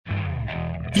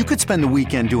You could spend the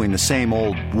weekend doing the same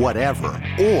old whatever,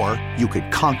 or you could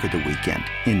conquer the weekend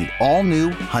in the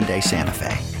all-new Hyundai Santa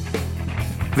Fe.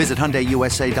 Visit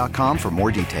HyundaiUSA.com for more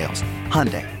details.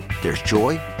 Hyundai, there's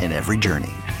joy in every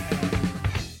journey.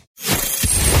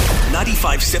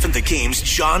 95.7 The Game's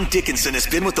John Dickinson has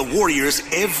been with the Warriors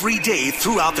every day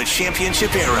throughout the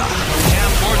championship era.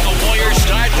 Half-court, the Warriors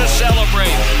start to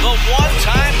celebrate. The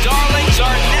one-time darlings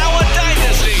are now a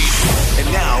dynasty. And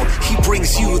now he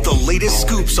brings you the latest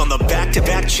scoops on the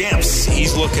back-to-back champs.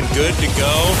 He's looking good to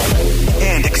go.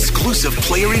 And exclusive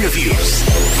player interviews.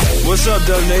 What's up,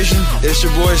 Dub Nation? It's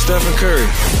your boy, Stephen Curry.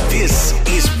 This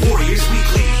is Warriors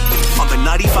Weekly on the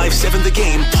 95.7 The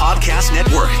Game Podcast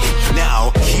Network.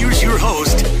 Now, here's your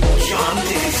host, John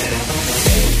Dickinson.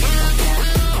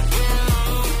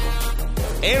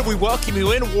 And we welcome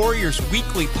you in Warriors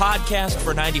Weekly Podcast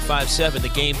for 95.7 The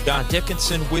Game. John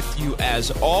Dickinson with you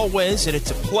as always, and it's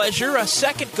a pleasure, a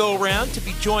second go-around, to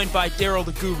be joined by Daryl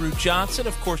the Guru Johnson.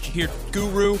 Of course, you hear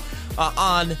Guru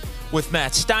on with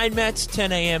Matt Steinmetz,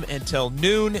 10 a.m. until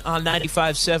noon on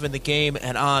 95.7 The Game,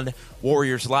 and on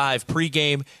Warriors Live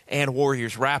pregame and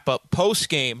Warriors wrap-up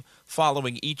postgame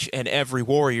following each and every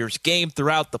Warriors game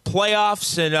throughout the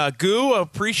playoffs. And Goo,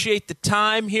 appreciate the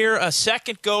time here. A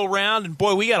second go-round, and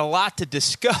boy, we got a lot to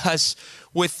discuss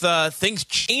with things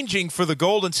changing for the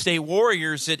Golden State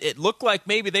Warriors. It looked like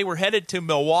maybe they were headed to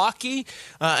Milwaukee,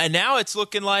 and now it's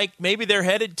looking like maybe they're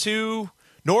headed to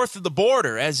north of the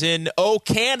border, as in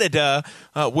Canada,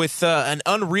 with an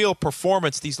unreal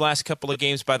performance these last couple of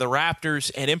games by the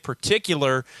Raptors, and in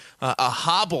particular, a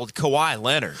hobbled Kawhi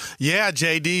Leonard. Yeah,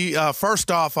 JD,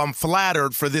 first off, I'm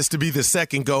flattered for this to be the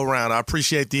second go-round. I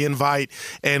appreciate the invite,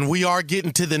 and we are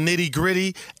getting to the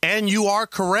nitty-gritty, and you are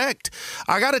correct.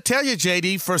 I got to tell you,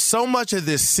 JD, for so much of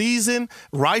this season,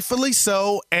 rightfully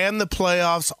so, and the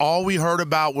playoffs, all we heard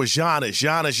about was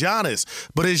Giannis.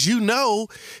 But as you know,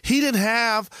 he didn't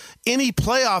have any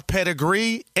playoff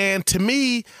pedigree, and to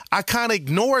me, I kind of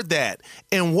ignored that.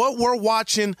 And what we're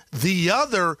watching, the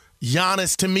other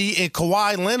Giannis, to me, and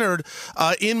Kawhi Leonard,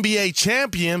 NBA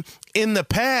champion in the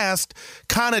past,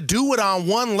 kind of do it on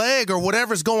one leg or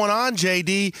whatever's going on,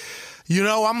 JD. You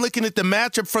know, I'm looking at the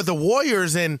matchup for the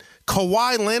Warriors, and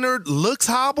Kawhi Leonard looks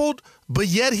hobbled, but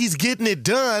yet he's getting it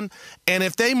done. And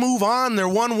if they move on, they're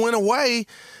one win away.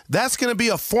 That's going to be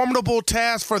a formidable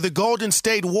task for the Golden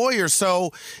State Warriors.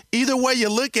 So either way you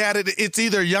look at it, it's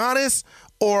either Giannis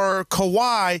or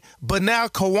Kawhi. But now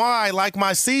Kawhi, like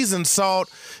my season salt,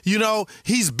 you know,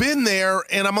 he's been there,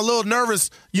 and I'm a little nervous,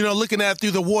 you know, looking at it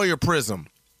through the Warrior prism.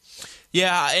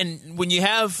 Yeah, and when you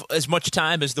have as much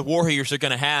time as the Warriors are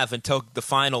going to have until the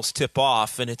finals tip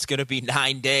off, and it's going to be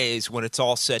 9 days when it's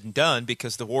all said and done,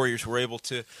 because the Warriors were able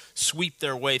to sweep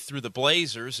their way through the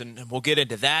Blazers, and we'll get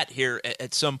into that here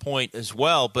at some point as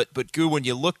well. But Goo, when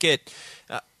you look at,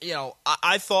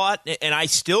 I thought, and I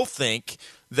still think,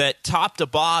 that top to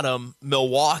bottom,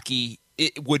 Milwaukee,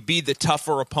 it would be the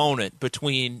tougher opponent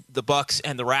between the Bucks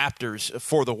and the Raptors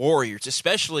for the Warriors,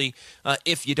 especially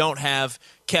if you don't have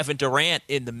Kevin Durant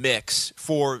in the mix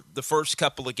for the first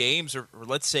couple of games, or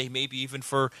let's say maybe even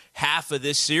for half of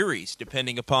this series,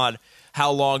 depending upon how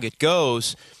long it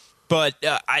goes. But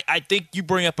I think you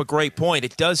bring up a great point.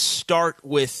 It does start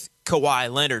with Kawhi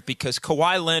Leonard, because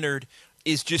Kawhi Leonard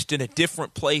is just in a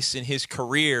different place in his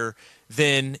career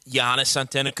than Giannis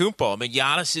Antetokounmpo. I mean,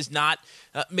 Giannis is not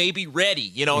maybe ready.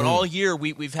 You know, and all year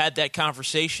we've had that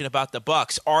conversation about the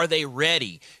Bucks. Are they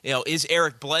ready? You know, is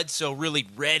Eric Bledsoe really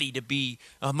ready to be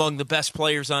among the best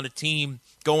players on a team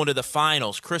going to the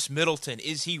finals? Chris Middleton,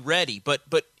 is he ready? But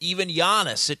even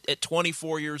Giannis at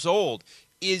 24 years old,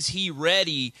 is he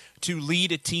ready to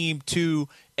lead a team to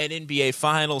an NBA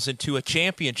Finals and to a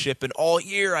championship? And all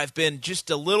year I've been just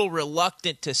a little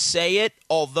reluctant to say it,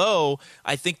 although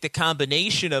I think the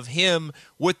combination of him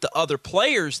with the other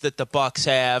players that the Bucks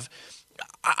have,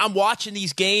 I'm watching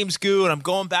these games, Goo, and I'm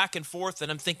going back and forth,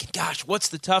 and I'm thinking, gosh, what's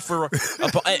the tougher?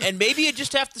 And maybe you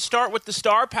just have to start with the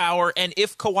star power, and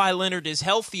if Kawhi Leonard is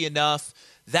healthy enough,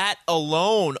 that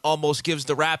alone almost gives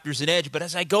the Raptors an edge. But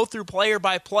as I go through player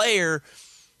by player,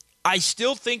 I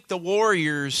still think the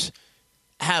Warriors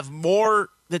have more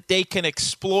that they can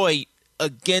exploit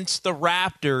against the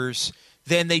Raptors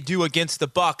than they do against the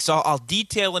Bucks. I'll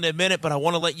detail in a minute, but I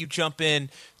want to let you jump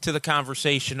in to the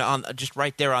conversation on just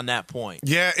right there on that point.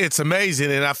 Yeah, it's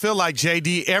amazing, and I feel like,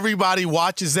 JD, everybody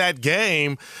watches that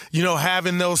game, you know,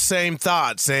 having those same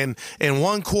thoughts. And in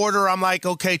one quarter, I'm like,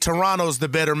 okay, Toronto's the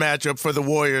better matchup for the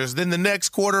Warriors. Then the next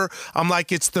quarter, I'm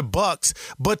like, it's the Bucks.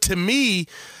 But to me,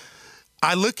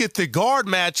 I look at the guard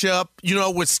matchup, you know,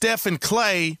 with Steph and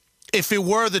Klay, if it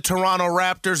were the Toronto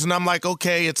Raptors, and I'm like,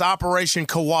 okay, it's Operation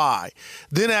Kawhi.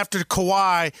 Then after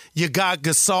Kawhi, you got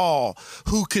Gasol,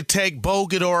 who could take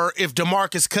Bogut, or if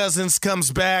DeMarcus Cousins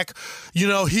comes back,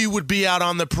 he would be out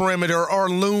on the perimeter, or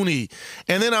Looney.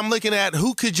 And then I'm looking at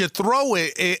who could you throw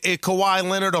at Kawhi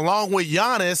Leonard along with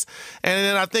Giannis. And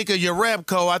then I think of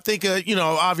Jerebko. I think of,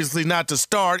 obviously not to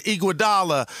start,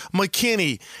 Iguodala,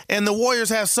 McKinney. And the Warriors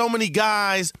have so many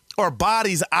guys or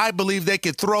bodies I believe they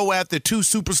could throw at the two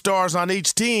superstars on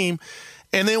each team.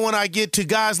 And then when I get to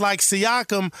guys like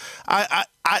Siakam,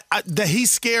 he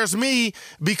scares me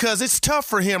because it's tough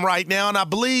for him right now. And I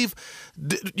believe,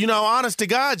 honest to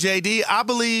God, JD, I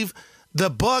believe the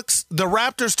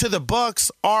Raptors to the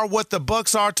Bucks are what the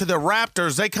Bucks are to the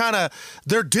Raptors.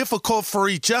 They're difficult for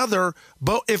each other.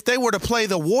 But if they were to play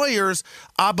the Warriors,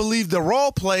 I believe the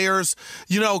role players,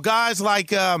 guys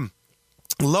like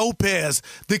Lopez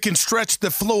that can stretch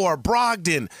the floor,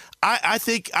 Brogdon, I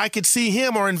think I could see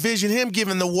him or envision him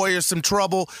giving the Warriors some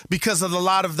trouble because of a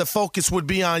lot of the focus would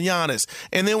be on Giannis.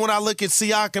 And then when I look at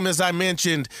Siakam, as I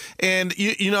mentioned, and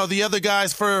the other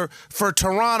guys for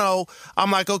Toronto,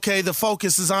 I'm like, okay, the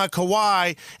focus is on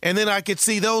Kawhi, and then I could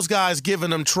see those guys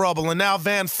giving them trouble. And now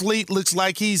Van Fleet looks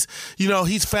like he's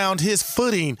found his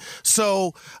footing.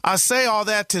 So I say all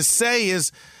that to say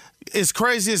is, as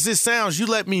crazy as this sounds, you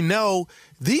let me know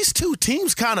these two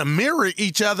teams kind of mirror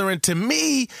each other. And to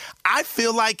me, I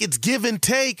feel like it's give and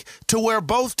take to where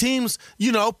both teams,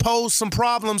 pose some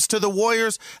problems to the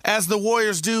Warriors as the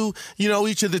Warriors do,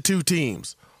 each of the two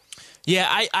teams. Yeah,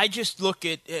 I just look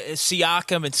at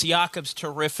Siakam, and Siakam's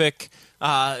terrific.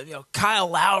 Kyle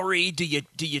Lowry, do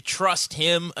you trust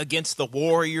him against the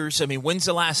Warriors? I mean, when's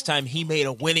the last time he made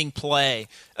a winning play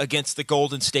against the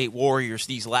Golden State Warriors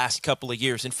these last couple of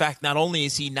years? In fact, not only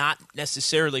has he not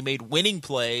necessarily made winning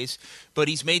plays, but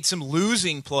he's made some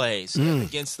losing plays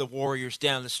against the Warriors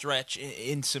down the stretch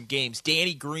in some games.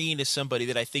 Danny Green is somebody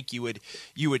that I think you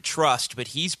would trust, but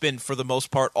he's been for the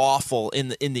most part awful in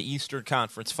the Eastern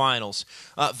Conference Finals.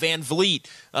 Van Vliet,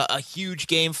 a huge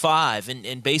Game 5,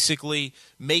 and basically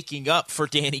making up for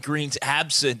Danny Green's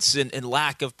absence and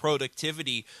lack of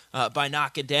productivity by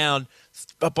knocking down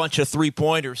a bunch of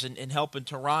three-pointers and helping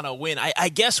Toronto win. I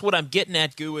guess what I'm getting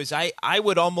at, Goo, is I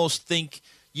would almost think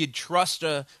you'd trust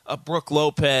a Brook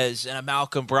Lopez and a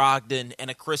Malcolm Brogdon and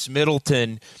a Chris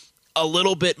Middleton a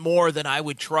little bit more than I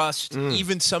would trust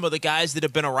even some of the guys that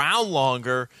have been around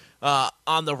longer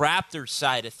on the Raptors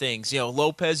side of things.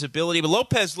 Lopez's ability. But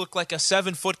Lopez looked like a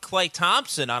 7-foot Klay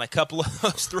Thompson on a couple of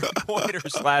those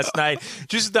three-pointers last night.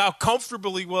 Just how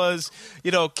comfortable he was,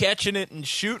 catching it and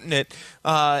shooting it,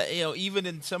 even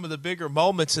in some of the bigger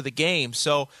moments of the game.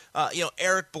 So,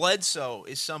 Eric Bledsoe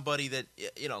is somebody that,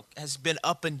 has been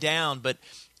up and down, but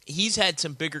he's had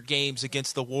some bigger games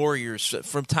against the Warriors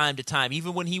from time to time,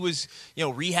 even when he was,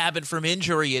 rehabbing from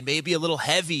injury and maybe a little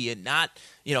heavy and not,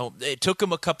 it took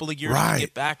him a couple of years to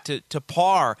get back to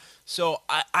par. So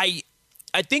I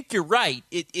think you're right.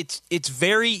 It's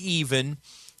very even.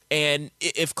 And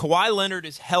if Kawhi Leonard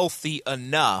is healthy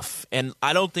enough, and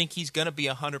I don't think he's going to be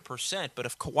 100%, but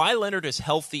if Kawhi Leonard is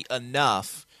healthy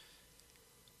enough,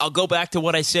 I'll go back to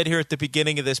what I said here at the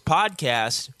beginning of this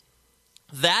podcast.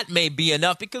 That may be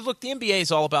enough because, look, the NBA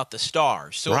is all about the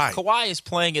stars. So if Kawhi is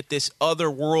playing at this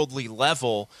otherworldly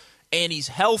level and he's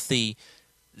healthy,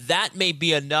 that may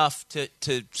be enough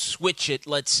to switch it,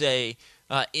 let's say,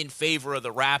 in favor of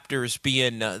the Raptors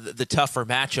being the tougher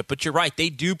matchup. But you're right, they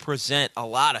do present a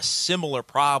lot of similar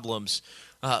problems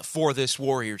for this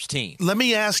Warriors team. Let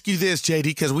me ask you this, JD,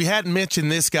 because we hadn't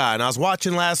mentioned this guy, and I was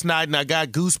watching last night, and I got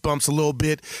goosebumps a little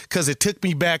bit because it took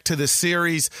me back to the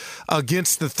series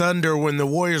against the Thunder when the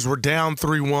Warriors were down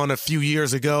 3-1 a few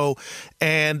years ago,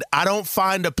 and I don't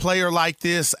find a player like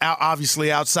this,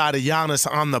 obviously outside of Giannis,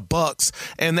 on the Bucks,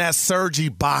 and that's Serge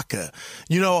Ibaka.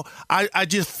 I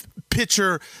just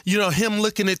picture, him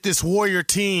looking at this Warrior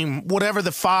team, whatever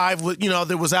the five,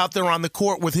 that was out there on the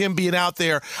court with him being out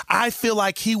there. I feel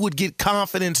like he would get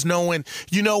confidence knowing,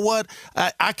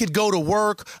 I could go to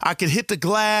work, I could hit the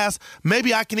glass,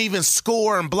 maybe I can even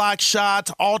score and block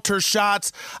shots, alter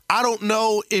shots. I don't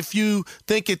know if you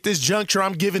think at this juncture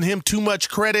I'm giving him too much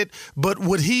credit, but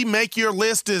would he make your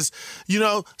list as,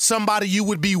 somebody you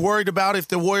would be worried about if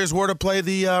the Warriors were to play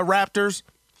the Raptors?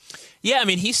 Yeah, I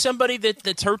mean, he's somebody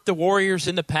that's hurt the Warriors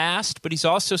in the past, but he's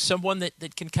also someone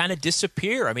that can kind of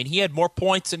disappear. I mean, he had more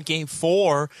points in Game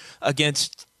 4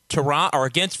 against Toronto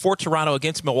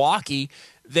against Milwaukee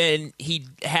than he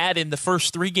had in the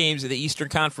first 3 games of the Eastern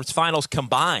Conference Finals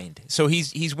combined. So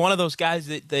he's one of those guys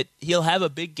that he'll have a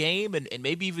big game and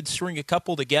maybe even string a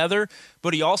couple together,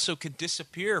 but he also can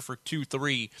disappear for 2,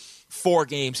 3, 4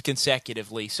 games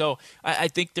consecutively. So I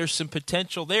think there's some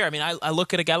potential there. I mean, I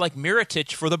look at a guy like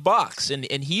Mirotic for the Bucks, and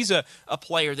he's a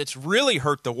player that's really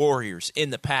hurt the Warriors in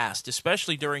the past,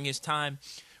 especially during his time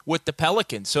with the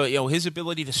Pelicans. So, his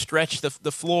ability to stretch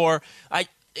the floor,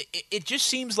 it just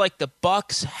seems like the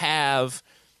Bucks have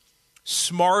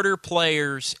smarter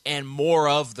players and more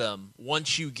of them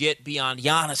once you get beyond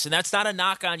Giannis. And that's not a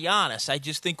knock on Giannis. I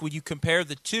just think when you compare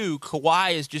the two,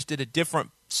 Kawhi is just at a different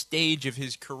stage of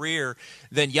his career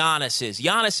than Giannis is.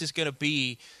 Giannis is going to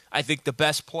be, I think, the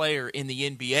best player in the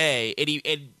NBA.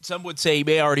 And some would say he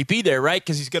may already be there, right?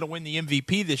 Because he's going to win the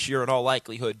MVP this year in all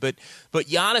likelihood. But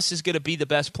Giannis is going to be the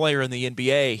best player in the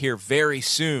NBA here very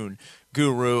soon,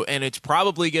 Guru, and it's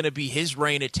probably going to be his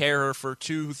reign of terror for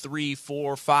 2, 3,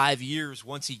 4, 5 years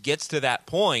once he gets to that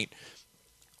point.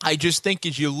 I just think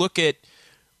as you look at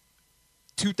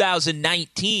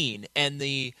 2019 and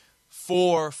the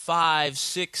 4, 5,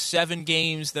 6, 7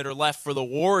 games that are left for the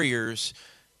Warriors,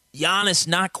 Giannis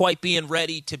not quite being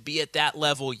ready to be at that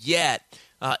level yet.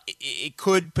 It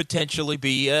could potentially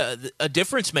be a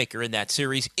difference maker in that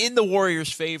series in the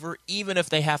Warriors' favor, even if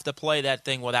they have to play that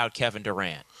thing without Kevin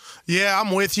Durant. Yeah,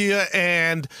 I'm with you,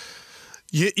 and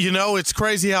it's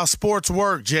crazy how sports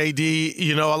work,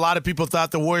 JD. A lot of people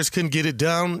thought the Warriors couldn't get it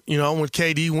done, when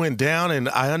KD went down, and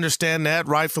I understand that,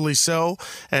 rightfully so.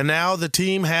 And now the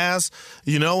team has,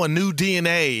 a new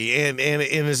DNA, and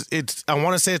it's I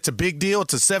want to say it's a big deal.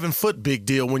 It's a 7-foot big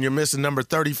deal when you're missing number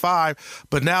 35.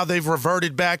 But now they've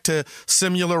reverted back to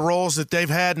similar roles that they've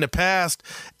had in the past.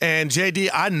 And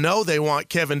JD, I know they want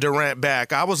Kevin Durant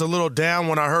back. I was a little down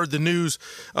when I heard the news,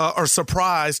 or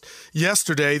surprised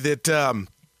yesterday that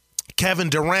Kevin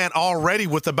Durant already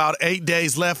with about 8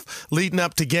 days left leading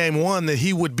up to game 1 that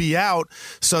he would be out.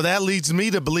 So that leads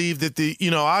me to believe that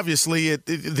obviously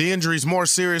the injury is more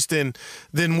serious than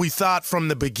we thought from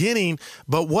the beginning.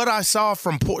 But what I saw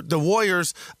from the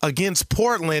Warriors against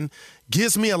Portland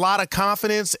gives me a lot of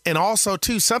confidence, and also,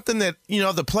 too, something that,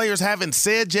 the players haven't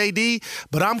said, JD,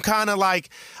 but I'm kind of like,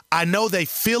 I know they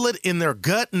feel it in their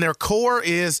gut and their core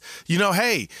is,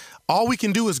 hey, all we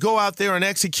can do is go out there and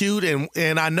execute,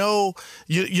 and I know,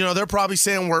 they're probably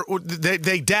saying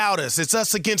they doubt us. It's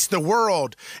us against the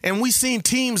world. And we've seen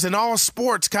teams in all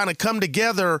sports kind of come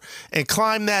together and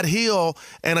climb that hill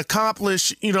and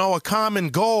accomplish, a common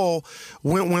goal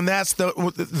when that's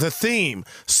the theme.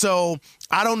 So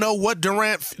I don't know what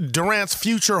Durant's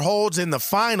future holds in the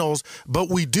finals, but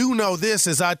we do know this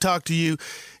as I talk to you.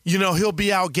 He'll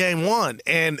be out game 1,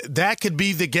 and that could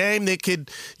be the game that could,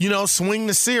 swing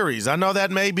the series. I know that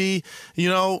may be,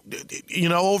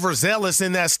 overzealous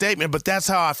in that statement, but that's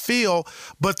how I feel.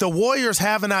 But the Warriors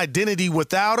have an identity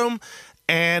without him,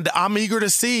 and I'm eager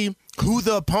to see who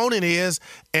the opponent is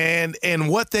and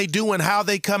what they do and how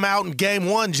they come out in game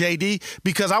 1, JD,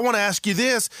 because I want to ask you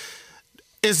this.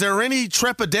 Is there any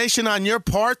trepidation on your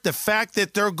part, the fact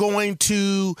that they're going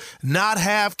to not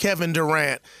have Kevin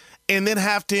Durant and then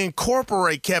have to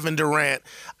incorporate Kevin Durant?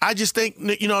 I just think,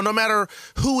 no matter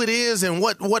who it is and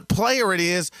what player it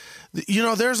is,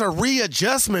 there's a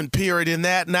readjustment period in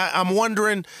that. And I'm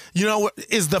wondering,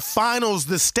 is the finals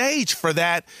the stage for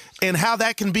that and how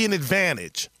that can be an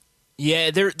advantage? Yeah,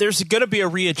 there's going to be a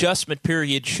readjustment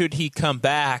period should he come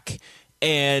back.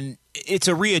 And it's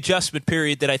a readjustment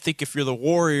period that I think if you're the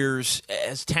Warriors,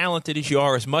 as talented as you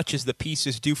are, as much as the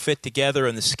pieces do fit together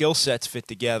and the skill sets fit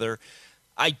together,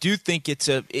 I do think it's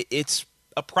a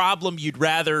problem you'd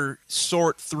rather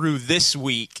sort through this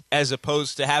week as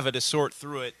opposed to having to sort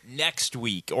through it next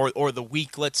week or the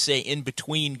week, let's say, in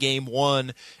between game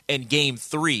 1 and game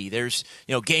 3. There's,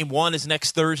 game 1 is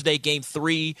next Thursday, game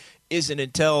 3 isn't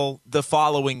until the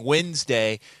following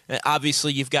Wednesday.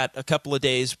 Obviously, you've got a couple of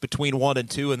days between 1 and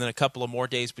 2 and then a couple of more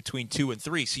days between 2 and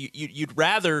 3. So you'd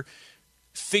rather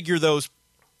figure those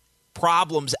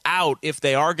problems out if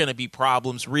they are going to be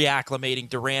problems, reacclimating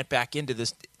Durant back into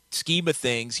this scheme of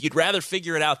things. You'd rather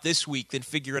figure it out this week than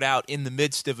figure it out in the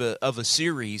midst of a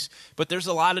series. But there's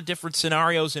a lot of different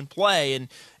scenarios in play.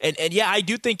 And yeah, I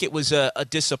do think it was a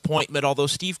disappointment, although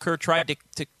Steve Kerr tried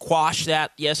to quash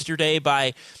that yesterday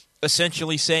by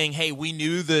essentially saying, hey, we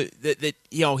knew that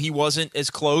he wasn't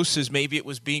as close as maybe it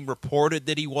was being reported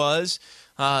that he was,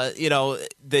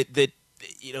 that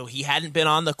he hadn't been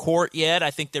on the court yet. I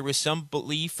think there was some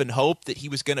belief and hope that he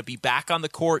was going to be back on the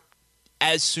court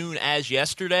as soon as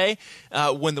yesterday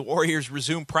when the Warriors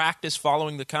resumed practice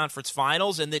following the conference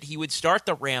finals and that he would start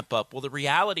the ramp up. Well, the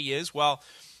reality is,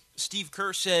 Steve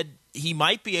Kerr said he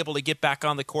might be able to get back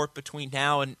on the court between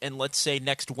now and let's say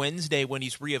next Wednesday when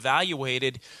he's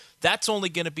reevaluated. That's only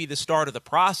going to be the start of the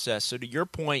process. So to your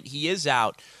point, he is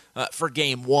out for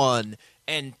Game 1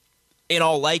 and in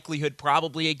all likelihood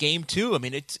probably a Game 2. I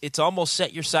mean, it's almost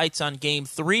set your sights on Game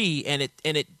 3, and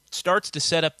it starts to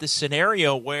set up this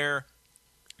scenario where,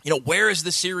 where is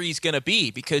the series going to be?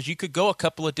 Because you could go a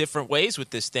couple of different ways with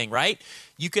this thing, right?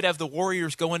 You could have the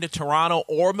Warriors go into Toronto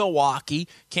or Milwaukee.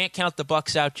 Can't count the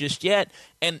Bucks out just yet.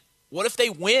 And what if they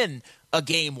win a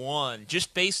Game 1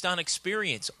 just based on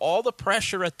experience? All the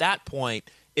pressure at that point,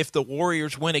 if the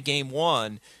Warriors win a Game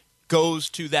 1, goes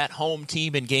to that home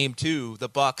team in Game 2, the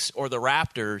Bucks or the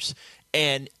Raptors.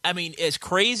 And, I mean, as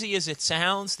crazy as it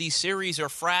sounds, these series are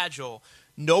fragile.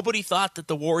 Nobody thought that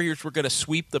the Warriors were going to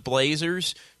sweep the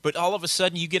Blazers, but all of a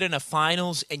sudden you get in a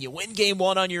finals and you win Game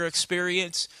 1 on your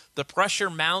experience. The pressure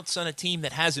mounts on a team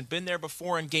that hasn't been there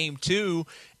before in Game 2,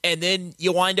 and then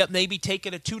you wind up maybe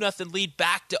taking a 2-0 lead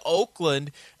back to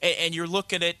Oakland, and you're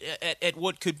looking at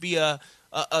what could be a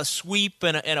sweep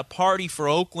and a party for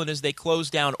Oakland as they close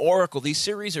down Oracle. These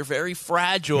series are very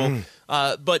fragile,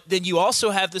 but then you also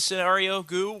have the scenario,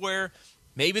 Goo, where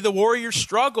maybe the Warriors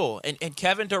struggle, and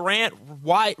Kevin Durant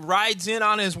rides in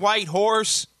on his white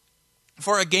horse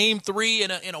for a Game 3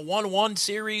 in a 1-1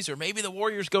 series, or maybe the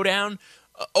Warriors go down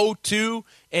 0-2,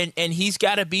 and he's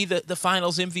got to be the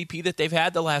finals MVP that they've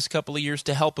had the last couple of years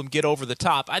to help him get over the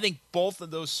top. I think both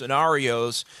of those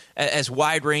scenarios, as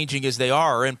wide-ranging as they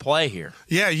are in play here.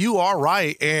 Yeah, you are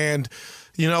right, and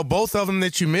both of them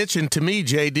that you mentioned to me,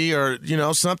 JD,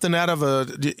 are, something out of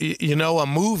a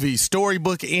movie,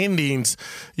 storybook endings,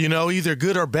 either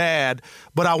good or bad.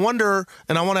 But I wonder,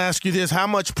 and I want to ask you this, how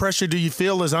much pressure do you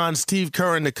feel is on Steve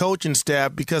Kerr and the coaching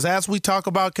staff? Because as we talk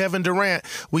about Kevin Durant,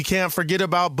 we can't forget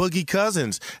about Boogie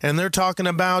Cousins. And they're talking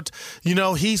about,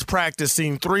 he's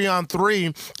practicing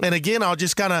 3-on-3. And again, I'll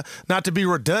just kind of, not to be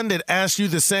redundant, ask you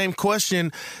the same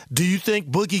question. Do you think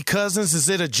Boogie Cousins is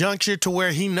at a juncture to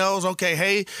where he knows, okay,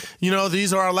 hey,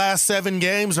 these are our last 7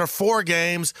 games or 4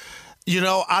 games.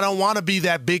 I don't want to be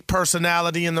that big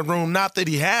personality in the room. Not that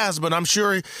he has, but I'm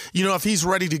sure, if he's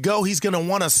ready to go, he's going to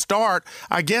want to start.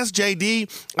 I guess,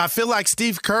 JD, I feel like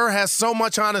Steve Kerr has so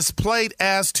much on his plate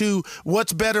as to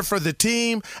what's better for the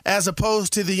team as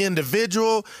opposed to the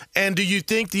individual. And do you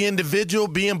think the individual,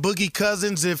 being Boogie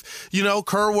Cousins, if,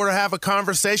 Kerr were to have a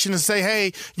conversation and say,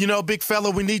 hey, big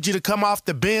fella, we need you to come off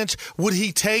the bench, would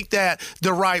he take that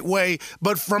the right way?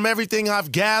 But from everything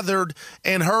I've gathered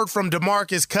and heard from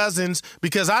DeMarcus Cousins,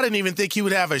 because I didn't even think he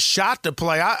would have a shot to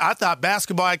play. I thought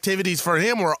basketball activities for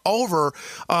him were over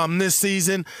this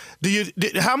season.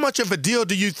 How much of a deal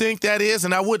do you think that is?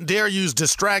 And I wouldn't dare use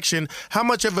distraction. How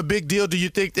much of a big deal do you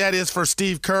think that is for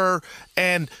Steve Kerr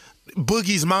and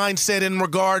Boogie's mindset in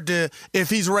regard to, if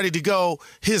he's ready to go,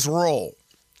 his role?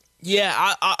 Yeah,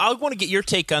 I want to get your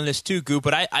take on this too, Goo,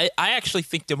 but I actually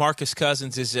think DeMarcus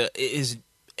Cousins is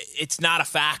it's not a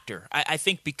factor. I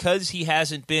think because he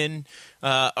hasn't been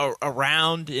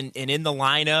around and in the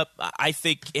lineup, I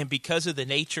think, and because of the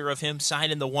nature of him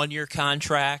signing the 1-year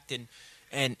contract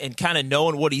and kind of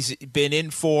knowing what he's been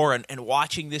in for and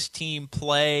watching this team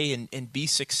play and be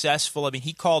successful. I mean,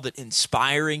 he called it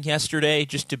inspiring yesterday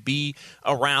just to be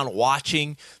around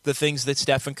watching the things that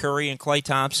Stephen Curry and Klay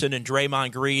Thompson and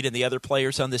Draymond Green and the other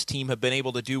players on this team have been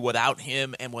able to do without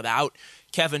him and without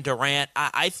Kevin Durant.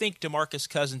 I think DeMarcus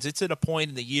Cousins, it's at a point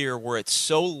in the year where it's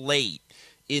so late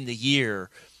in the year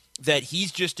that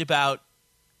he's just about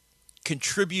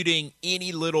contributing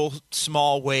any little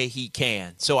small way he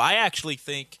can. So I actually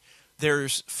think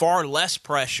there's far less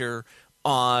pressure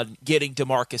on getting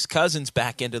DeMarcus Cousins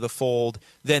back into the fold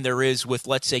than there is with,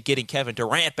 let's say, getting Kevin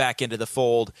Durant back into the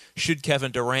fold. Should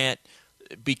Kevin Durant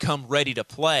become ready to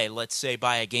play, let's say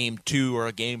by a Game 2 or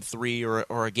a Game 3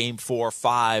 or a Game 4 or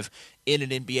 5 in an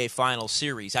NBA Finals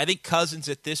series. I think Cousins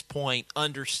at this point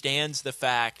understands the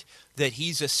fact that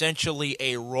he's essentially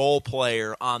a role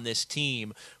player on this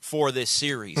team for this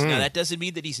series. Now, that doesn't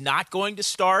mean that he's not going to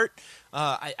start.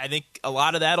 I think a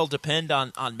lot of that will depend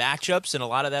on matchups, and a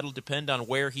lot of that will depend on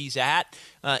where he's at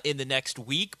in the next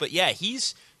week. But, yeah,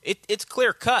 it's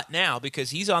clear-cut now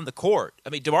because he's on the court. I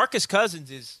mean, DeMarcus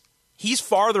Cousins he's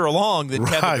farther along than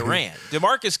Kevin Durant.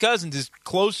 DeMarcus Cousins is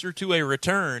closer to a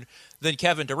return than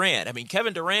Kevin Durant. I mean,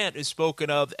 Kevin Durant is spoken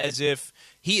of as if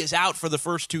he is out for the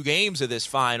first 2 games of this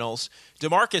finals.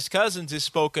 DeMarcus Cousins is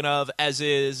spoken of as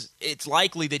it's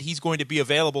likely that he's going to be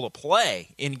available to play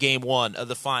in Game 1 of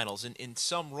the finals in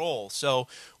some role. So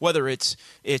whether it's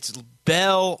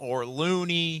Bell or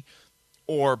Looney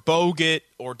or Bogut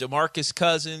or DeMarcus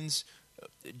Cousins,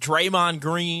 Draymond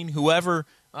Green, whoever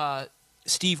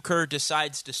Steve Kerr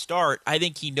decides to start, I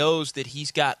think he knows that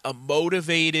he's got a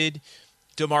motivated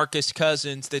DeMarcus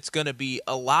Cousins that's going to be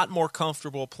a lot more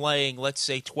comfortable playing, let's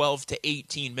say, 12 to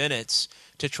 18 minutes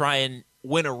to try and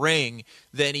win a ring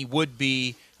than he would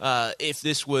be if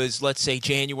this was, let's say,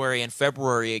 January and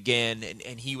February again,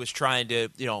 and he was trying to,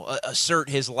 assert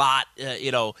his lot,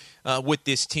 with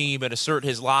this team and assert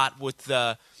his lot with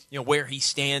where he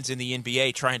stands in the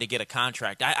NBA trying to get a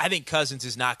contract. I think Cousins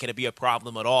is not going to be a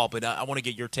problem at all, but I want to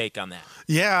get your take on that.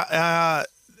 Yeah,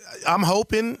 I'm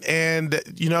hoping, and,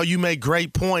 you make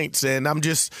great points, and I'm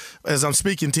just, as I'm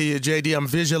speaking to you, JD, I'm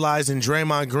visualizing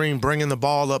Draymond Green bringing the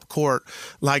ball up court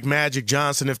like Magic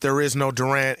Johnson if there is no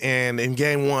Durant, and in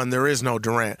Game 1 there is no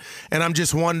Durant. And I'm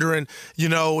just wondering,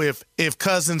 if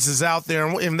Cousins is out there,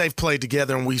 and they've played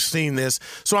together and we've seen this,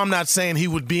 so I'm not saying he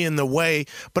would be in the way,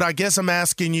 but I guess I'm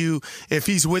asking you if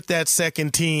he's with that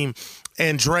second team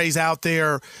and Dre's out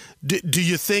there, do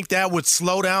you think that would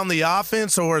slow down the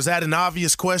offense, or is that an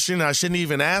obvious question I shouldn't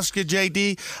even ask you,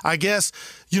 JD? I guess,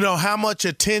 how much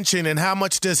attention and how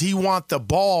much does he want the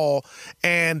ball?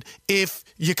 And if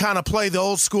you kind of play the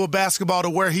old school basketball to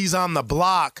where he's on the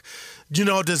block,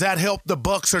 does that help the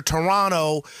Bucks or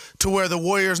Toronto to where the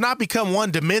Warriors not become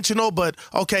one-dimensional, but,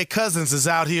 okay, Cousins is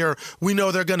out here. We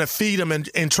know they're going to feed him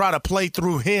and try to play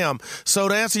through him. So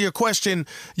to answer your question,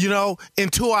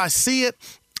 until I see it,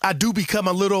 I do become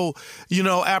a little,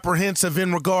 apprehensive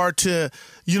in regard to,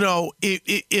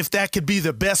 if that could be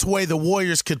the best way the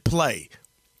Warriors could play.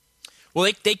 Well,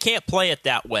 they can't play it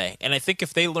that way. And I think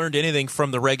if they learned anything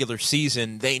from the regular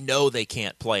season, they know they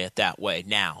can't play it that way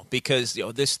now because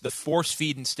the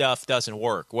force-feeding stuff doesn't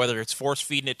work, whether it's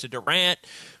force-feeding it to Durant,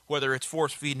 whether it's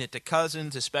force-feeding it to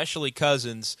Cousins, especially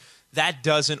Cousins. That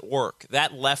doesn't work.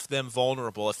 That left them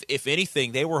vulnerable. If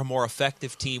anything, they were a more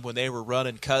effective team when they were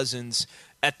running Cousins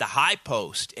at the high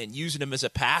post and using him as a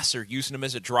passer, using him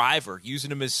as a driver,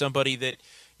 using him as somebody that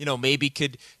maybe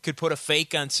could put a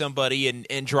fake on somebody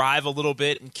and drive a little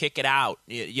bit and kick it out.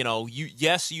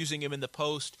 Using him in the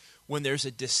post when there's a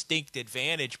distinct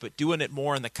advantage, but doing it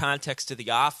more in the context of the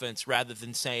offense rather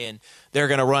than saying they're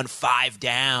going to run 5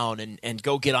 down and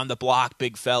go get on the block,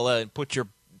 big fella, and put your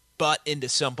butt into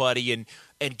somebody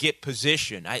and get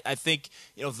position. I think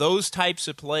those types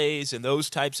of plays and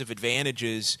those types of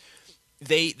advantages,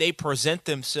 they present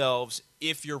themselves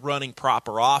if you're running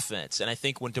proper offense. And I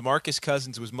think when DeMarcus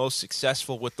Cousins was most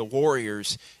successful with the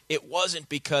Warriors, it wasn't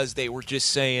because they were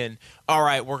just saying, all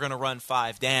right, we're going to run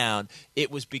 5 down. It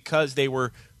was because they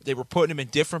were putting him in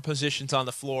different positions on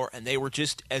the floor, and they were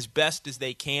just as best as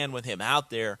they can with him out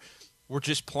there. We're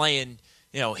just playing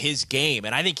his game.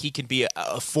 And I think he can be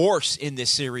a force in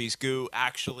this series, Goo,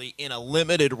 actually in a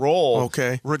limited role,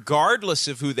 regardless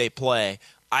of who they play.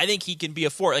 I think he can be a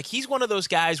force. Like, he's one of those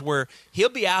guys where he'll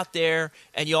be out there,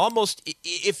 and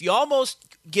if you almost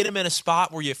get him in a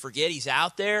spot where you forget he's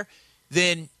out there,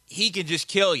 then he can just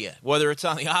kill you, whether it's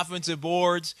on the offensive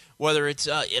boards, whether it's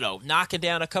knocking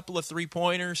down a couple of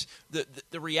three-pointers.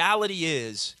 The reality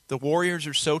is the Warriors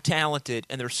are so talented,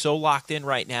 and they're so locked in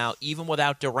right now, even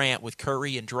without Durant, with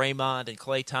Curry and Draymond and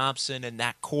Klay Thompson and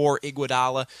that core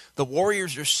Iguodala. The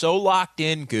Warriors are so locked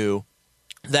in, Goo,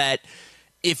 that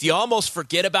if you almost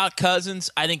forget about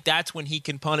Cousins, I think that's when he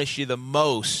can punish you the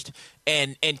most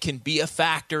and can be a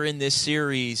factor in this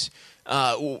series,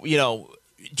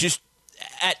 just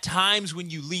at times when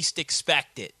you least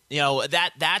expect it.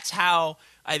 That's how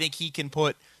I think he can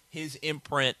put his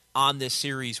imprint on this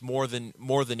series more than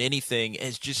anything,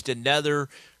 as just another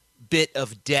bit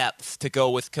of depth to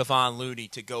go with Kevon Looney,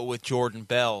 to go with Jordan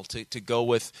Bell, to go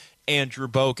with Andrew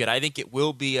Bogut. I think it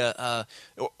will be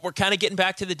we're kind of getting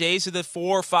back to the days of the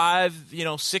 4 or 5,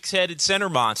 6-headed center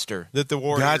monster that the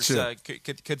Warriors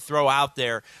could throw out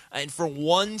there. And for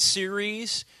one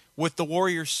series with the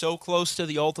Warriors so close to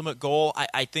the ultimate goal,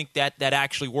 I think that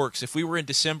actually works. If we were in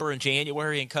December and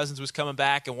January and Cousins was coming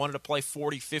back and wanted to play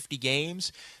 40, 50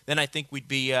 games, then I think we'd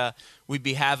be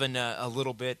having a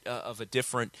little bit of a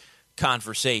different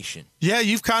conversation. Yeah,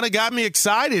 you've kind of got me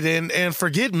excited, and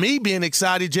forget me being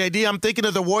excited, JD. I'm thinking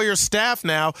of the Warriors staff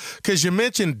now because you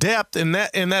mentioned depth, and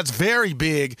that's very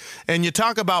big. And you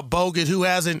talk about Bogut, who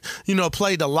hasn't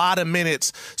played a lot of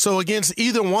minutes. So against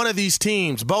either one of these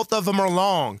teams, both of them are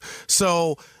long.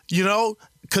 So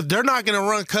they're not going to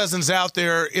run Cousins out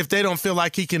there if they don't feel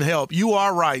like he can help. You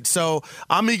are right. So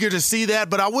I'm eager to see that.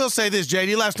 But I will say this,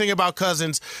 JD, last thing about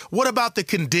Cousins, what about the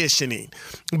conditioning?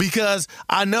 Because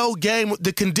I know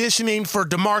the conditioning for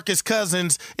DeMarcus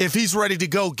Cousins, if he's ready to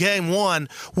go game 1,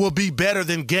 will be better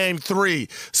than game 3.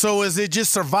 So is it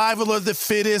just survival of the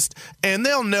fittest? And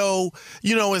they'll know,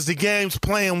 as the game's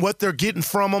playing, what they're getting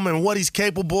from him and what he's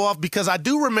capable of. Because I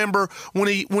do remember when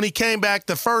he came back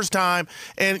the first time,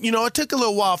 and, it took a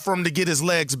little while for him to get his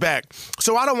legs back.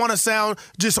 So I don't want to sound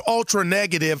just ultra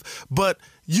negative, but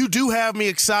you do have me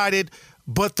excited.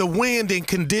 But the wind and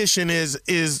condition is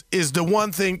the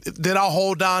one thing that I'll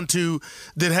hold on to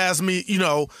that has me,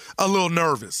 a little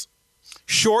nervous.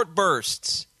 Short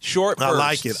bursts. I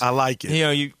like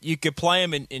it. You could play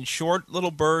them in short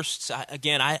little bursts.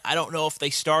 I don't know if they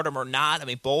start them or not. I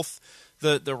mean, both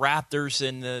the Raptors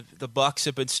and the Bucks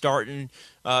have been starting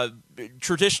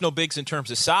traditional bigs in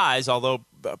terms of size, although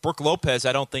Brook Lopez,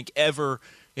 I don't think ever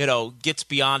gets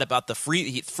beyond about the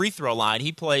free throw line.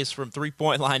 He plays from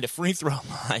three-point line to free throw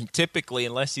line typically,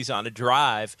 unless he's on a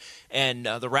drive. And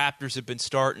the Raptors have been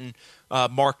starting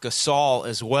Marc Gasol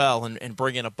as well and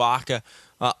bringing Ibaka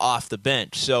off the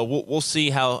bench. So we'll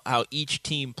see how each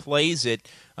team plays it.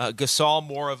 Gasol,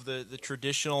 more of the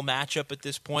traditional matchup at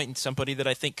this point, and somebody that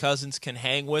I think Cousins can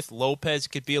hang with. Lopez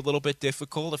could be a little bit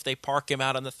difficult if they park him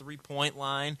out on the three-point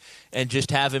line and just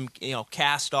have him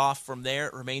cast off from there.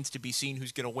 It remains to be seen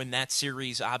who's going to win that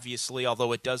series, obviously,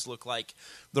 although it does look like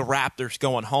the Raptors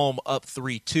going home up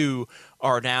 3-2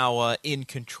 are now in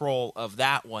control of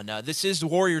that one. This is the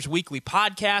Warriors Weekly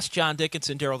Podcast. John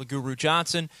Dickinson, Daryl the Guru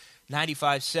Johnson.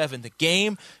 95.7 The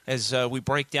Game, as we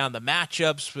break down the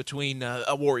matchups between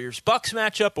a Warriors-Bucks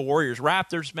matchup, a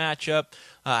Warriors-Raptors matchup.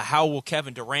 How will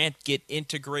Kevin Durant get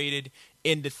integrated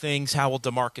into things? How will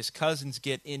DeMarcus Cousins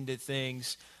get into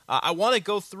things? I want to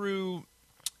go through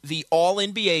the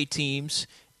all-NBA teams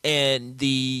and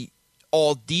the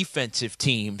all-defensive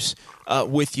teams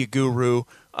with you, Guru.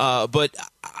 But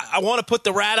I want to put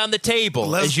the rat on the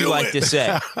table, as you like to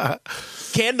say.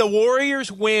 Can the Warriors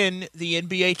win the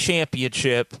NBA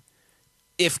championship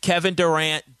if Kevin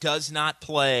Durant does not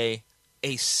play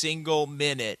a single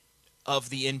minute of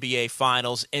the NBA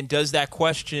Finals? And does that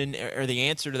question, or the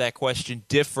answer to that question,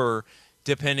 differ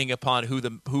depending upon who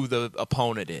the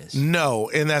opponent is? No,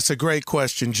 and that's a great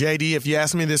question. JD, if you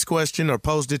asked me this question or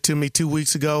posed it to me 2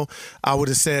 weeks ago, I would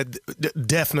have said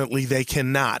definitely they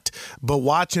cannot. But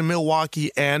watching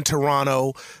Milwaukee and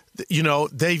Toronto,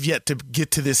 they've yet to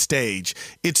get to this stage.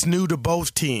 It's new to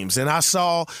both teams. And I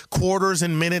saw quarters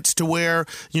and minutes to where,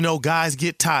 guys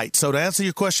get tight. So to answer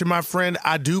your question, my friend,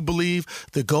 I do believe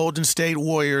the Golden State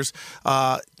Warriors,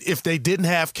 if they didn't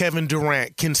have Kevin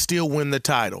Durant, can still win the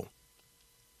title.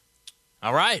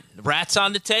 All right. Rats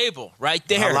on the table right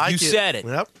there. You said it.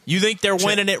 Yep. You think they're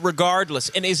winning it regardless.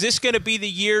 And is this going to be the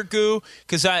year, Goo?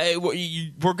 Because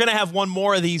we're going to have one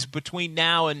more of these between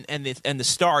now and the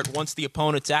start once the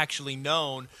opponent's actually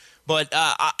known. But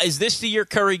is this the year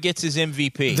Curry gets his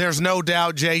MVP? There's no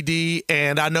doubt, JD,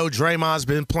 and I know Draymond's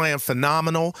been playing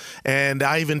phenomenal. And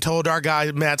I even told our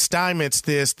guy Matt Steinmetz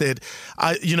this, that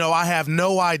I have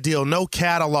no idea, no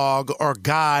catalog or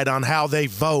guide on how they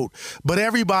vote. But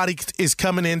everybody is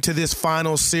coming into this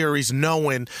final series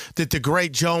knowing that the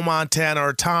great Joe Montana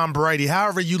or Tom Brady,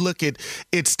 however you look at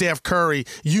Steph Curry,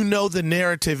 the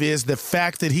narrative is the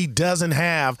fact that he doesn't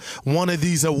have one of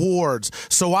these awards.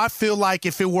 So I feel like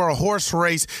if it were a horse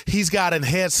race, he's got a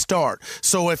head start.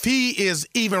 So if he is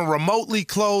even remotely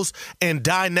close and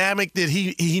dynamic that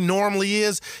he normally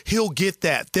is, he'll get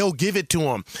that. They'll give it to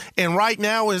him. And right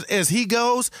now, as he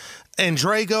goes and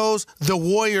Dre goes, the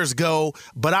Warriors go.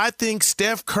 But I think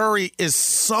Steph Curry is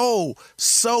so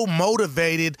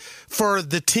motivated for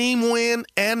the team win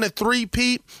and the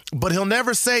three-peat, but he'll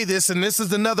never say this, and this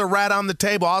is another rat on the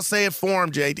table. I'll say it for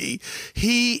him, JD.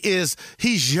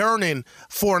 He's yearning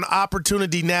for an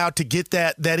opportunity now to get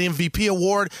that MVP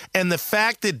award, and the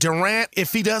fact that Durant,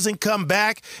 if he doesn't come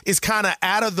back, is kind of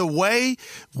out of the way,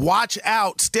 watch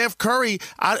out. Steph Curry,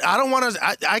 I don't want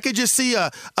to – I could just see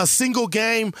a single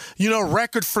game,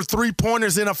 record for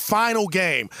three-pointers in a final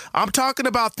game. I'm talking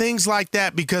about things like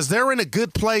that because they're in a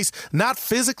good place, not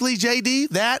physically, JD,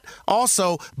 that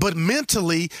also, but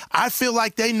mentally, I feel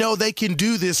like they know they can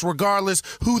do this regardless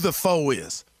who the foe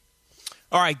is.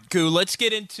 All right, Goo, let's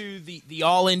get into the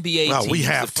all-NBA teams. We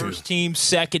have the first team,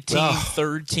 second team,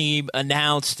 third team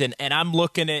announced, and I'm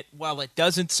looking at, it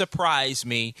doesn't surprise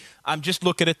me. I'm just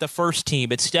looking at the first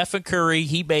team. It's Stephen Curry.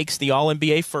 He makes the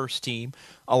all-NBA first team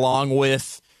along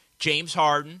with James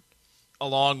Harden,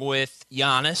 along with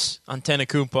Giannis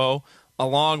Antetokounmpo,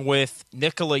 along with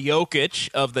Nikola Jokic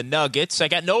of the Nuggets. I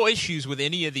got no issues with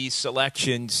any of these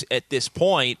selections at this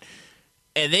point.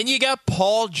 And then you got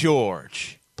Paul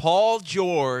George. Paul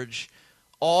George,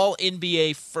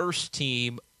 all-NBA first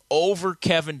team over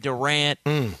Kevin Durant.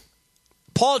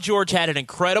 Paul George had an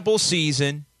incredible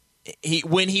season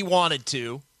when he wanted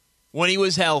to, when he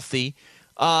was healthy.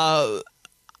 I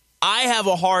have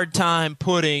a hard time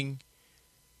putting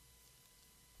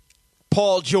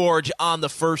Paul George on the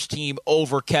first team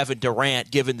over Kevin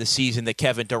Durant, given the season that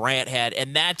Kevin Durant had.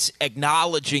 And that's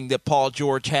acknowledging that Paul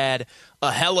George had a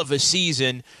hell of a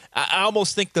season. I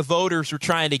almost think the voters were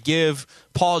trying to give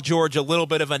Paul George a little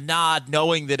bit of a nod,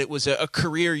 knowing that it was a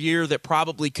career year that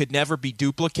probably could never be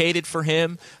duplicated for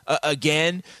him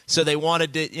again. So they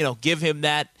wanted to, give him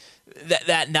that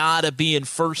nod of being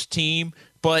first team.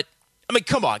 But I mean,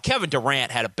 come on. Kevin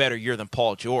Durant had a better year than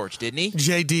Paul George, didn't he?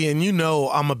 JD, and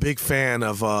I'm a big fan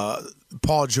of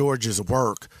Paul George's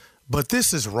work. But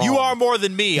this is wrong. You are more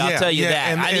than me, I'll tell you that.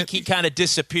 And I think he kind of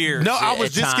disappeared. No, I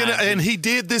was just going to – and he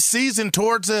did this season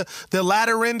towards the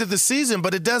latter end of the season,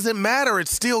 but it doesn't matter. It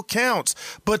still counts.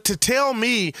 But to tell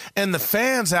me and the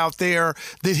fans out there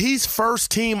that he's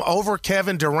first team over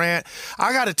Kevin Durant,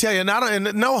 I got to tell you,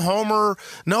 no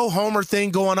homer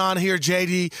thing going on here,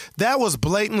 JD. That was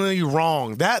blatantly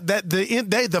wrong.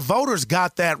 The voters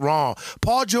got that wrong.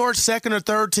 Paul George, second or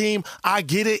third team, I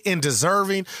get it and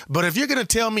deserving. But if you're going to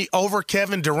tell me over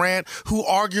Kevin Durant, who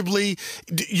arguably,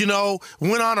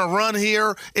 went on a run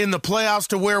here in the playoffs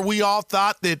to where we all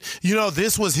thought that,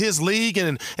 this was his league.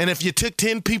 And if you took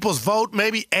 10 people's vote,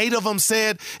 maybe 8 of them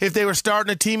said if they were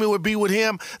starting a team, it would be with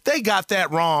him. They got that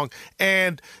wrong.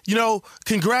 And,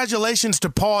 congratulations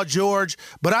to Paul George.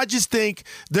 But I just think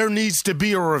there needs to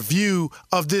be a review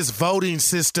of this voting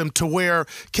system to where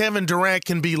Kevin Durant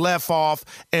can be left off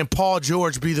and Paul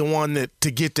George be the one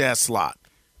to get that slot.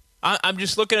 I'm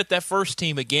just looking at that first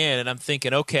team again, and I'm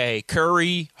thinking, okay,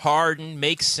 Curry, Harden,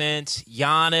 makes sense,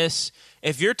 Giannis.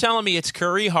 If you're telling me it's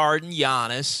Curry, Harden,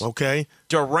 Giannis, okay,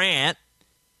 Durant,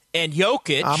 and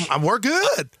Jokic, we're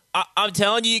good. I'm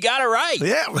telling you got it right.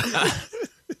 Yeah.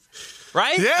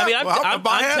 Right? Yeah. I mean, I'm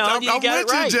telling you got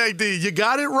it right. I'm with you, JD. You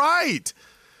got it right.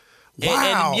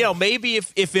 Wow. And maybe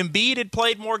if Embiid had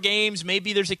played more games,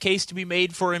 maybe there's a case to be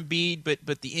made for Embiid,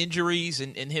 but the injuries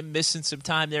and him missing some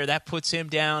time there, that puts him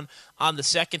down on the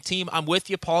second team. I'm with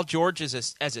you. Paul George as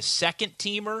a second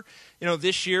teamer,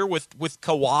 this year with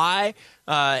Kawhi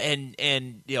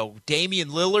and Damian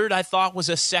Lillard, I thought was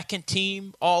a second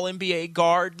team All NBA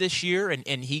guard this year,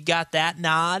 and he got that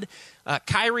nod.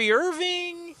 Kyrie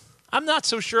Irving, I'm not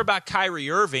so sure about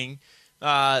Kyrie Irving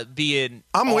being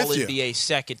All-NBA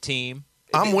second team.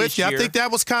 I'm with you. Year. I think that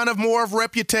was kind of more of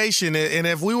reputation. And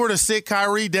if we were to sit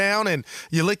Kyrie down and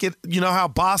you look at, how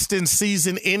Boston's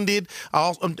season ended,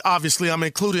 obviously I'm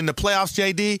including the playoffs,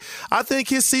 JD, I think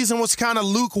his season was kind of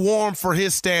lukewarm for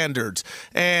his standards.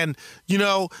 And,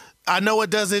 I know it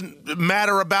doesn't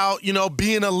matter about,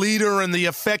 being a leader and the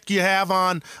effect you have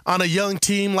on a young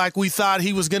team like we thought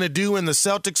he was going to do, and the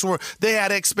Celtics they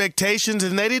had expectations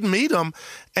and they didn't meet them.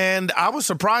 And I was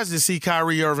surprised to see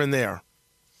Kyrie Irving there.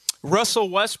 Russell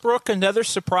Westbrook, another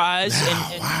surprise.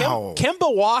 And Wow.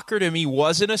 Kemba Walker to me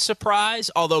wasn't a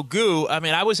surprise, although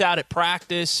I was out at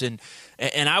practice and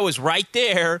I was right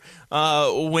there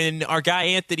when our guy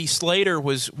Anthony Slater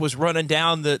was running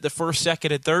down the first,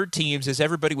 second, and third teams as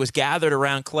everybody was gathered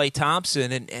around Klay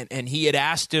Thompson, and he had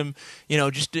asked him,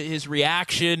 just his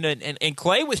reaction, and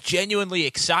Klay was genuinely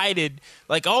excited,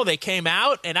 like, oh, they came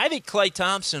out, and I think Klay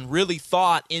Thompson really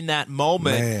thought in that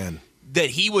moment that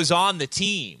he was on the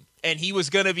team. And he was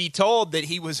going to be told that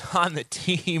he was on the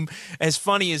team. As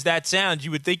funny as that sounds, you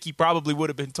would think he probably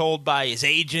would have been told by his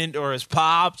agent or his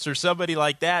pops or somebody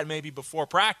like that, maybe before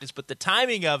practice. But the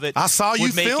timing of it, I saw you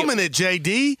filming it,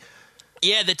 JD.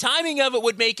 Yeah, the timing of it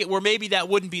would make it where maybe that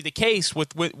wouldn't be the case with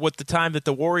the time that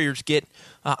the Warriors get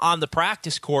on the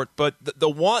practice court. But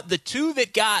the two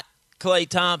that got Klay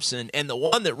Thompson and the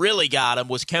one that really got him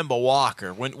was Kemba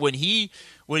Walker. When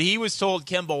he was told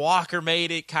Kemba Walker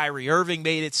made it, Kyrie Irving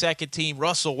made it second team,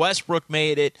 Russell Westbrook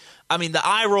made it, I mean, the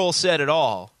eye roll said it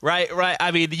all, right?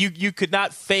 I mean, you could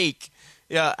not fake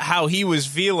how he was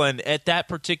feeling at that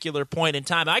particular point in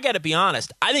time. I got to be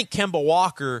honest, I think Kemba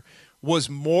Walker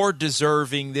was more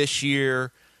deserving this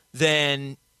year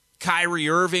than Kyrie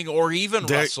Irving or even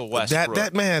Russell Westbrook.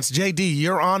 That man's, JD,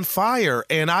 you're on fire,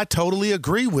 and I totally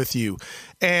agree with you.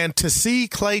 And to see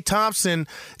Klay Thompson,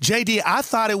 JD, I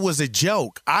thought it was a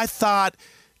joke. I thought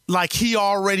like he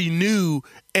already knew,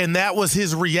 and that was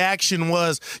his reaction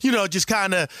was, just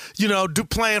kind of,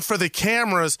 playing for the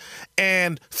cameras,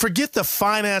 and forget the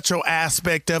financial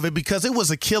aspect of it because it was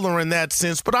a killer in that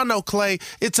sense. But I know, Klay,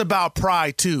 it's about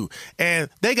pride too, and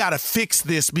they got to fix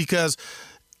this because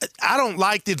I don't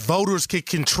like that voters can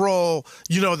control,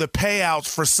 the payouts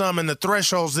for some and the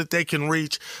thresholds that they can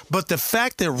reach. But the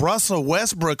fact that Russell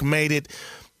Westbrook made it,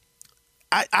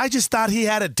 I just thought he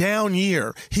had a down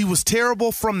year. He was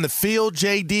terrible from the field,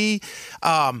 JD.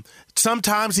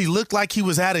 Sometimes he looked like he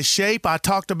was out of shape. I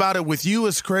talked about it with you,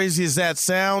 as crazy as that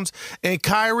sounds. And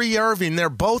Kyrie Irving, they're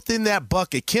both in that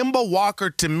bucket. Kemba Walker,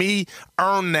 to me,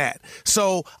 earned that.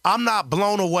 So I'm not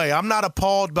blown away. I'm not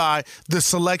appalled by the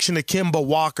selection of Kemba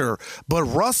Walker. But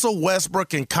Russell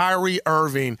Westbrook and Kyrie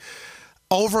Irving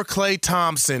over Klay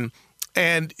Thompson,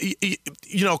 and,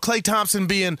 Klay Thompson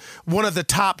being one of the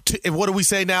top two, what do we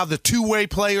say now, the two-way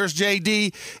players,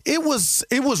 JD, it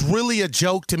was really a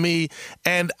joke to me.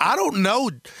 And I don't know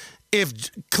if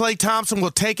Klay Thompson will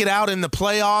take it out in the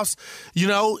playoffs, he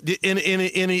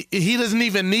doesn't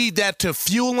even need that to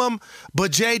fuel him.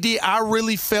 But, JD, I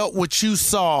really felt what you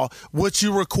saw, what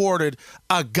you recorded,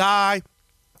 a guy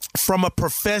from a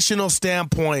professional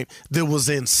standpoint that was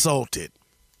insulted.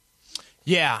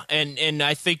 Yeah, and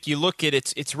I think you look at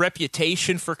its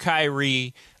reputation for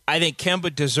Kyrie. I think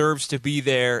Kemba deserves to be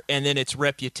there, and then its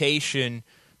reputation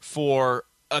for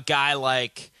a guy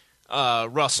like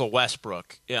Russell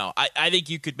Westbrook. I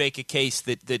think you could make a case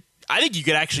that I think you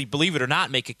could actually, believe it or not,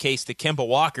 make a case that Kemba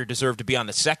Walker deserved to be on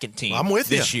the second team. I'm with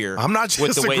this you. year. I'm not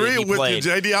with the way that he disagreeing with played.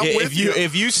 you, JD. I'm with you.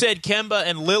 If you said Kemba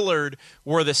and Lillard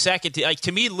were the second team,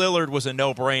 to me, Lillard was a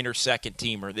no-brainer second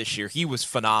teamer this year. He was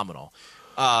phenomenal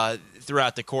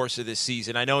throughout the course of this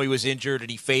season. I know he was injured and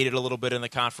he faded a little bit in the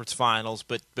conference finals,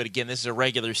 but again, this is a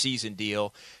regular season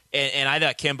deal, and I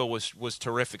thought Kemba was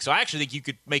terrific. So I actually think you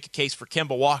could make a case for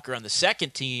Kemba Walker on the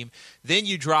second team. Then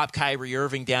you drop Kyrie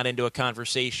Irving down into a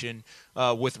conversation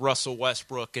with Russell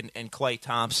Westbrook and Klay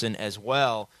Thompson as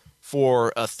well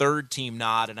for a third team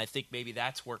nod, and I think maybe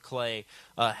that's where Klay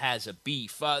has a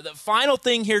beef. The final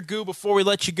thing here, Goo, before we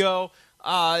let you go,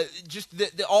 just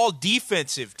the all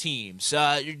defensive teams.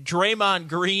 Draymond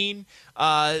Green,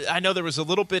 I know there was a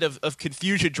little bit of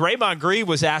confusion. Draymond Green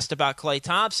was asked about Klay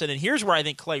Thompson, and here's where I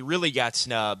think Klay really got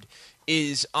snubbed,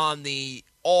 is on the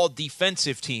all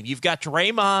defensive team. You've got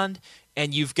Draymond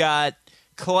and you've got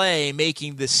Klay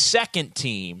making the second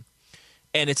team,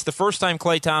 and it's the first time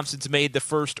Klay Thompson's made the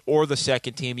first or the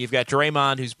second team. You've got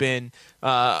Draymond, who's been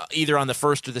either on the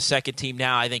first or the second team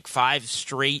now, I think 5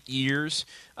 straight years.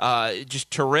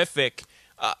 Just terrific.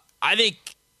 I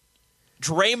think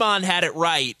Draymond had it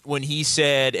right when he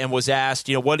said and was asked,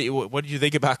 what did you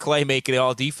think about Klay making the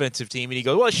all-defensive team? And he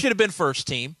goes, well, it should have been first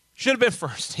team. Should have been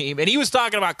first team. And he was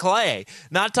talking about Klay,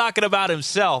 not talking about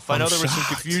himself. I know there was some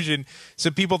confusion.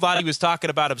 Some people thought he was talking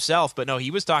about himself, but no,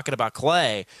 he was talking about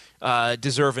Klay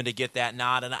deserving to get that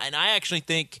nod. And I actually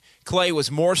think Klay was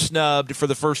more snubbed for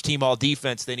the first team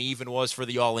all-defense than he even was for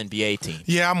the all-NBA team.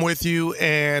 Yeah, I'm with you.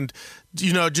 And,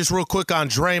 just real quick on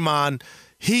Draymond,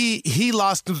 He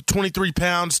lost 23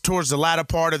 pounds towards the latter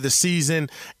part of the season,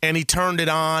 and he turned it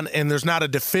on, and there's not a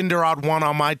defender I'd want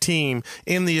on my team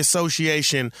in the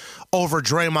association over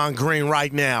Draymond Green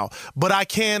right now. But I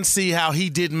can see how he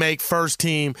did make first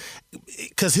team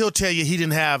because he'll tell you he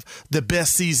didn't have the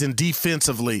best season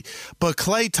defensively. But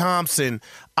Klay Thompson,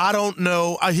 I don't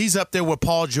know. He's up there with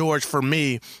Paul George for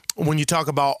me when you talk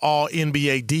about all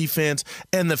NBA defense.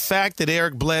 And the fact that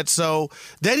Eric Bledsoe,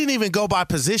 they didn't even go by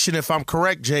position, if I'm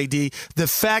correct, JD. The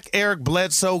fact Eric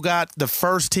Bledsoe got the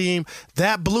first team,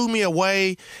 that blew me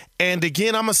away. And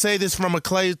again, I'm going to say this from a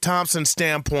Klay Thompson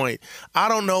standpoint. I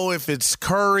don't know if it's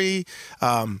Curry,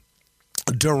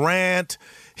 Durant.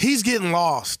 He's getting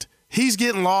lost. He's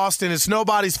getting lost, and it's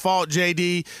nobody's fault,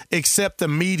 JD, except the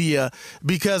media,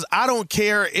 because I don't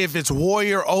care if it's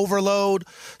Warrior overload.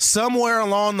 Somewhere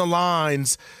along the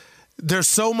lines, there's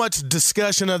so much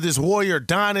discussion of this Warrior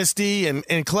dynasty, and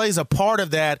Klay's a part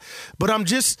of that. But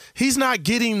he's not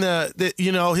getting the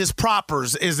his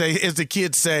propers, as the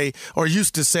kids say or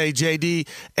used to say, JD.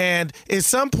 And at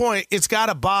some point, it's got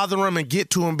to bother him and get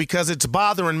to him because it's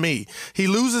bothering me. He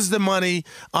loses the money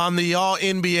on the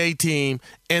All-NBA team.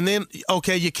 And then,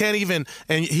 okay, you can't even,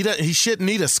 and he shouldn't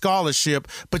need a scholarship,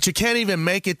 but you can't even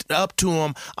make it up to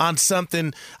him on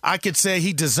something. I could say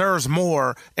he deserves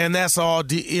more, and that's all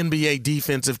NBA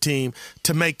defensive team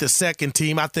to make the second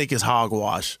team. I think is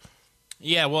hogwash.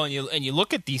 Yeah, well, and you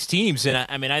look at these teams, and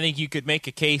I think you could make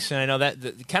a case, and I know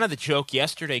that kind of the joke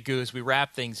yesterday, Goo, as we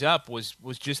wrap things up, was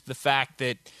just the fact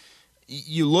that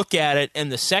you look at it,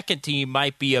 and the second team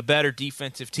might be a better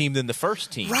defensive team than the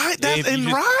first team. Right,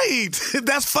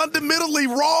 that's fundamentally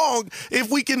wrong. If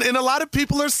we can, and a lot of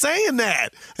people are saying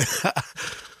that.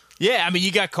 Yeah, I mean,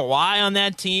 you got Kawhi on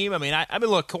that team. I mean,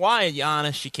 look, Kawhi and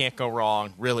Giannis, you can't go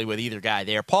wrong really with either guy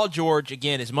there. Paul George,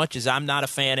 again, as much as I'm not a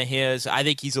fan of his, I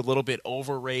think he's a little bit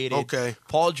overrated. Okay.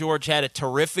 Paul George had a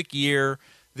terrific year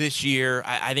this year.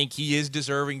 I think he is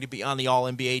deserving to be on the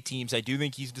All-NBA teams. I do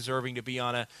think he's deserving to be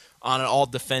on an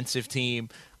all-defensive team.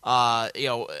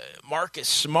 Marcus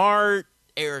Smart,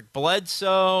 Eric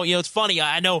Bledsoe. It's funny.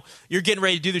 I know you're getting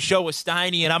ready to do the show with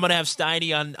Steiny, and I'm going to have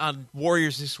Steiny on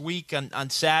Warriors this week on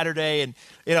Saturday. And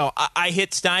I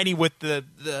hit Steiny with the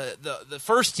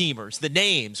first teamers, the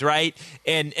names, right?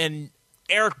 And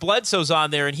Eric Bledsoe's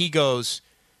on there, and he goes,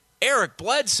 Eric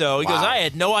Bledsoe. He goes, I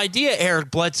had no idea Eric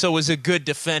Bledsoe was a good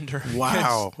defender.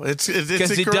 Wow, it's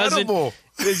incredible.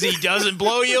 Because he doesn't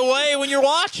blow you away when you're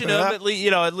watching him. At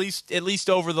least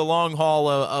over the long haul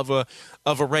of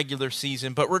a regular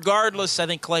season. But regardless, I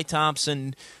think Klay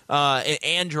Thompson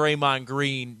and Draymond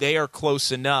Green, they are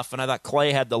close enough. And I thought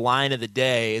Klay had the line of the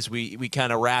day as we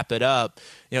kind of wrap it up.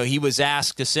 He was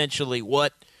asked essentially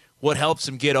what helps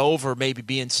him get over maybe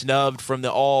being snubbed from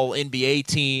the All-NBA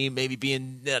team, maybe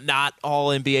being not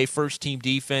All-NBA first-team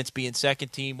defense, being second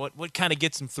team. What kind of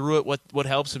gets him through it? What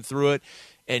helps him through it?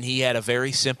 And he had a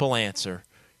very simple answer.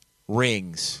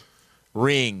 Rings.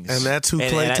 And that's who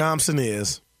Klay Thompson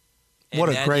is. What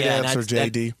a great answer,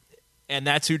 JD. And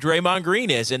that's who Draymond Green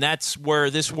is. And that's where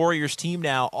this Warriors team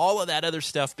now, all of that other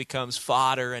stuff becomes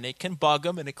fodder, and it can bug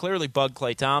them, and it clearly bugged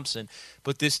Klay Thompson.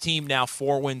 But this team now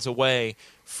 4 wins away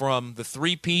from the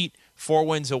three-peat, 4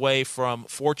 wins away from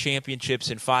 4 championships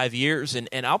in 5 years.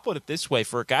 And I'll put it this way.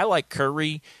 For a guy like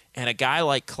Curry and a guy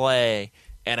like Klay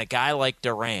and a guy like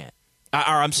Durant,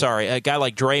 a guy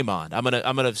like Draymond. I'm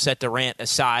gonna set Durant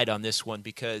aside on this one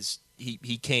because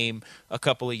he came a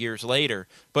couple of years later.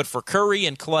 But for Curry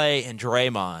and Klay and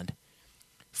Draymond,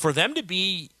 for them to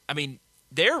be,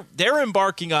 they're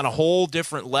embarking on a whole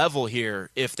different level here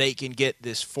if they can get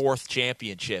this 4th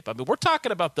championship. We're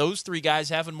talking about those 3 guys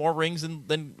having more rings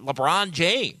than LeBron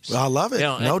James. I love it,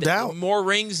 no doubt. More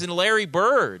rings than Larry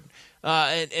Bird.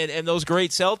 And those great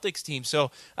Celtics teams.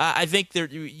 So I think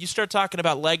you start talking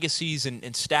about legacies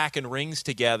and stacking rings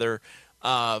together.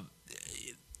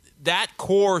 That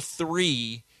core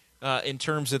 3, in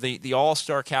terms of the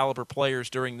all-star caliber players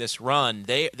during this run,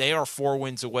 they are 4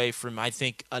 wins away from, I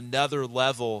think, another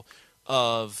level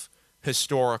of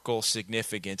historical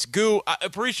significance. Goo, I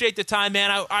appreciate the time,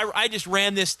 man. I just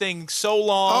ran this thing so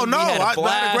long. Oh, no, I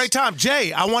had a great time.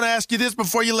 Jay, I want to ask you this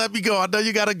before you let me go. I know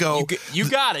you got to go. You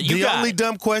got it. The only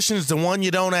dumb question is the one you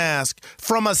don't ask.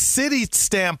 From a city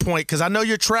standpoint, because I know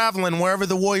you're traveling wherever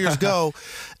the Warriors go,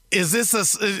 is this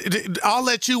I'll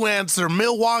let you answer,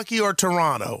 Milwaukee or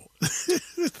Toronto?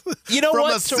 From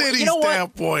a city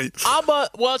standpoint.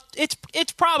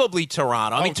 It's probably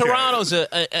Toronto.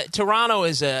 Toronto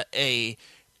is a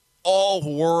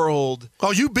all-world.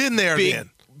 Oh, you've been there then.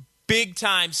 Big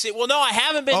time city. Well, no, I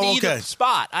haven't been to either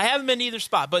spot.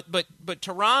 But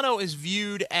Toronto is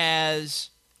viewed as,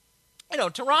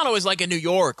 Toronto is like a New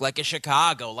York, like a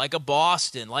Chicago, like a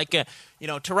Boston,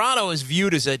 Toronto is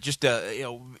viewed as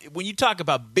when you talk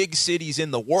about big cities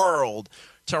in the world,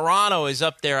 Toronto is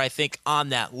up there, I think, on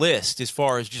that list as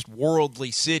far as just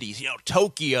worldly cities.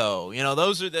 Tokyo,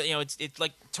 those are it's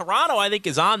like Toronto, I think,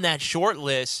 is on that short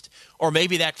list or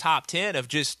maybe that top 10 of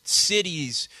just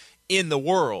cities in the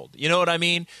world. You know what I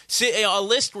mean? A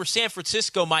list where San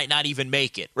Francisco might not even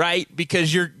make it, right?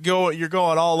 Because you're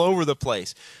going all over the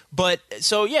place. But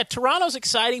so yeah, Toronto's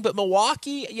exciting, but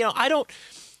Milwaukee,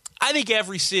 I think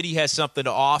every city has something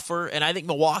to offer, and I think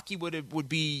Milwaukee would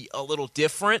be a little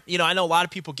different. I know a lot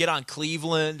of people get on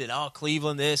Cleveland and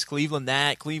Cleveland this, Cleveland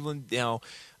that, Cleveland,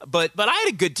 But I had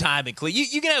a good time in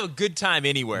Cleveland. You can have a good time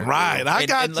anywhere, right?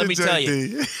 And let me tell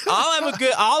you,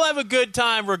 I'll have a good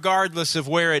time regardless of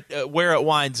where it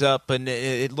winds up. And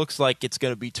it looks like it's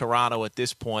going to be Toronto at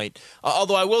this point.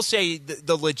 Although I will say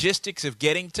the logistics of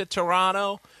getting to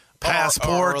Toronto.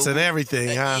 Passports and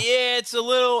everything, huh? Yeah, it's a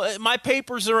little. My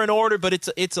papers are in order, but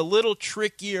it's a little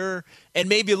trickier and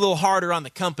maybe a little harder on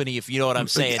the company, if you know what I'm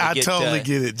saying. I totally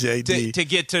get it, JD. To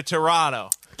get to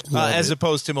Toronto as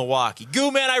opposed to Milwaukee.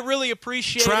 Goo, man, I really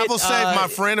appreciate it. Travel safe, my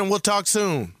friend, and we'll talk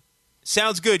soon.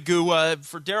 Sounds good, Goo.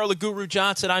 For Daryl the Guru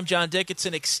Johnson, I'm John Dick. It's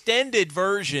an extended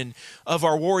version of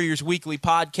our Warriors Weekly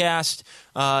podcast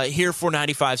here for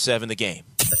 95.7 The Game.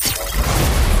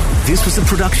 This was a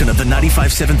production of the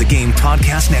 95.7 The Game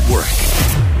Podcast Network.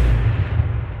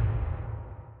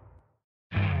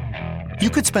 You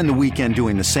could spend the weekend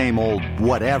doing the same old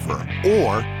whatever,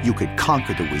 or you could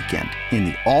conquer the weekend in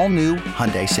the all-new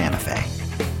Hyundai Santa Fe.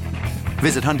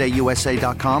 Visit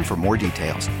HyundaiUSA.com for more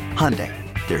details. Hyundai,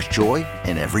 there's joy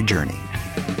in every journey.